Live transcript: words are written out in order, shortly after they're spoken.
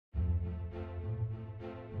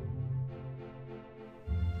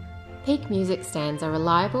Peak music stands are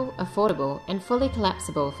reliable, affordable, and fully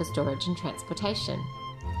collapsible for storage and transportation.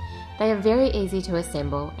 They are very easy to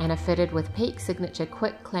assemble and are fitted with Peak signature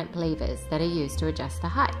quick clamp levers that are used to adjust the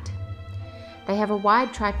height. They have a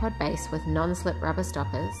wide tripod base with non-slip rubber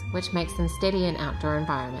stoppers, which makes them steady in outdoor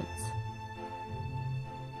environments.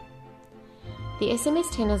 The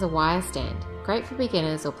SMS-10 is a wire stand, great for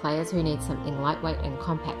beginners or players who need something lightweight and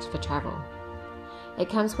compact for travel. It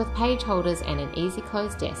comes with page holders and an easy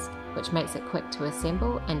close desk, which makes it quick to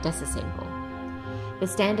assemble and disassemble. The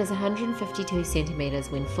stand is 152 centimeters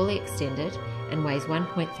when fully extended and weighs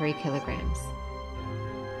 1.3 kilograms.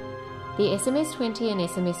 The SMS-20 and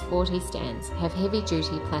SMS-40 stands have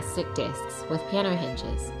heavy-duty plastic desks with piano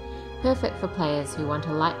hinges, perfect for players who want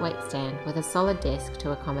a lightweight stand with a solid desk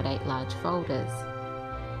to accommodate large folders.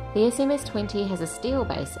 The SMS-20 has a steel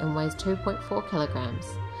base and weighs 2.4 kilograms,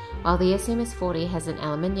 while the SMS-40 has an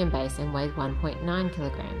aluminium base and weighs 1.9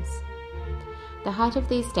 kilograms. The height of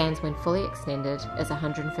these stands when fully extended is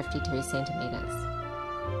 152 centimeters.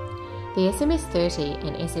 The SMS-30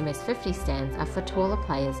 and SMS-50 stands are for taller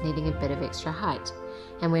players needing a bit of extra height,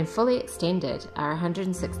 and when fully extended are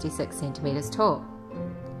 166 centimeters tall.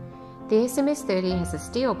 The SMS-30 has a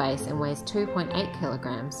steel base and weighs 2.8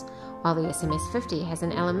 kilograms, while the SMS-50 has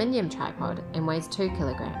an aluminium tripod and weighs 2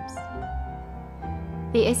 kilograms.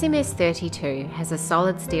 The SMS-32 has a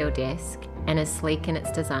solid steel desk and is sleek in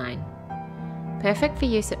its design. Perfect for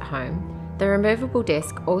use at home, the removable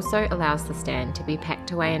desk also allows the stand to be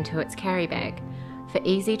packed away into its carry bag for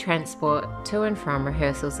easy transport to and from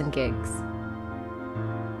rehearsals and gigs.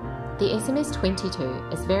 The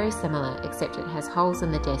SMS-22 is very similar, except it has holes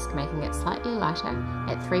in the desk making it slightly lighter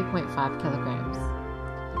at 3.5 kilograms.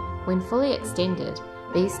 When fully extended,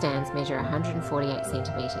 these stands measure 148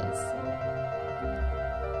 centimeters.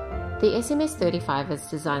 The SMS-35 is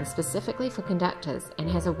designed specifically for conductors and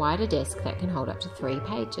has a wider desk that can hold up to 3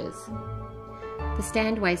 pages. The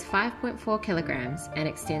stand weighs 5.4 kilograms and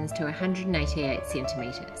extends to 188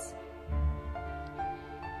 centimeters.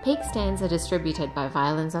 Peak stands are distributed by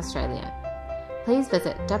Violins Australia. Please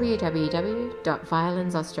visit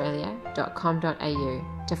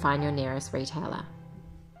www.violinsaustralia.com.au to find your nearest retailer.